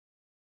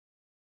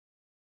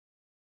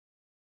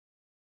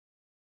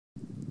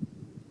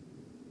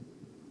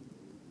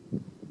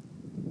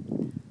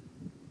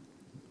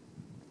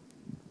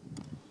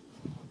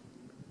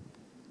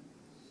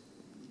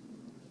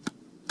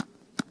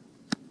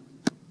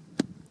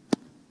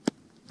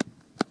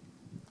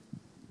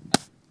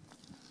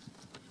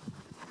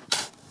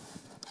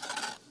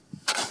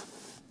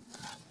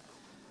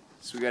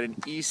So we got an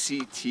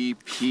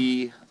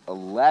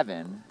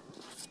ECTP11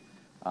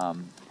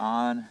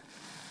 on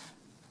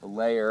a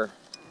layer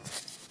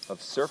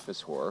of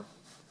surface Hoar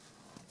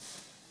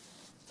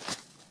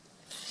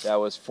that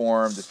was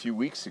formed a few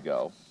weeks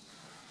ago.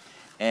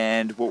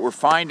 And what we're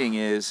finding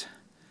is,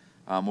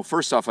 well,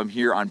 first off, I'm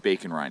here on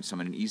Bacon Rind. So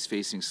I'm in an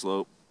east-facing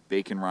slope,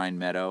 Bacon Rind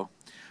meadow.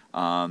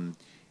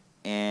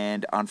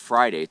 And on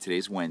Friday,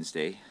 today's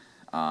Wednesday,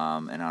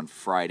 and on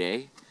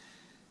Friday,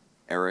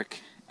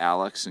 Eric,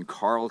 Alex, and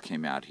Carl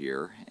came out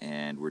here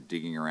and were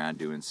digging around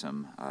doing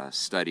some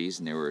studies,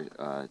 and they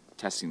were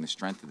testing the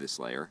strength of this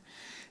layer.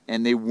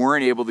 And they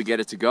weren't able to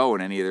get it to go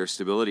in any of their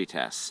stability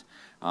tests.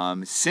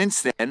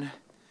 Since then,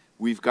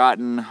 we've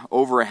gotten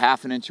over a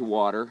 ½ inch of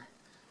water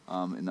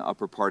in the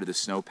upper part of the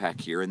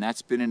snowpack here, and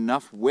that's been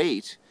enough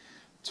weight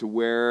to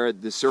where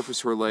the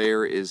surface Hoar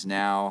layer is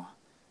now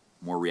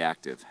more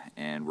reactive,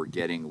 and we're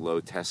getting low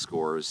test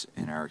scores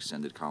in our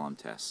extended column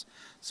tests.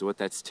 So what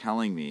that's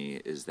telling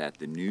me is that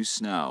the new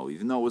snow,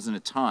 even though it wasn't a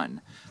ton,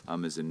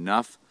 is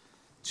enough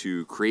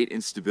to create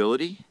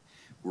instability.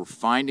 We're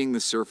finding the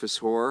surface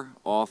Hoar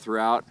all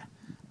throughout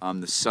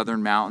the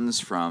southern mountains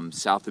from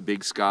south of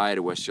Big Sky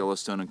to West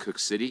Yellowstone and Cook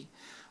City.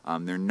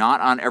 They're not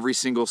on every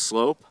single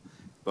slope,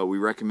 but we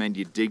recommend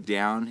you dig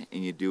down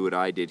and you do what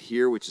I did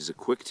here, which is a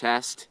quick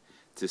test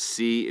to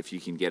see if you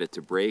can get it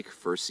to break.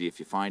 First see if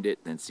you find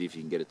it, then see if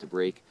you can get it to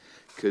break,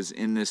 because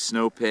in this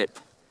snow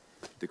pit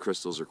the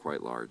crystals are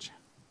quite large.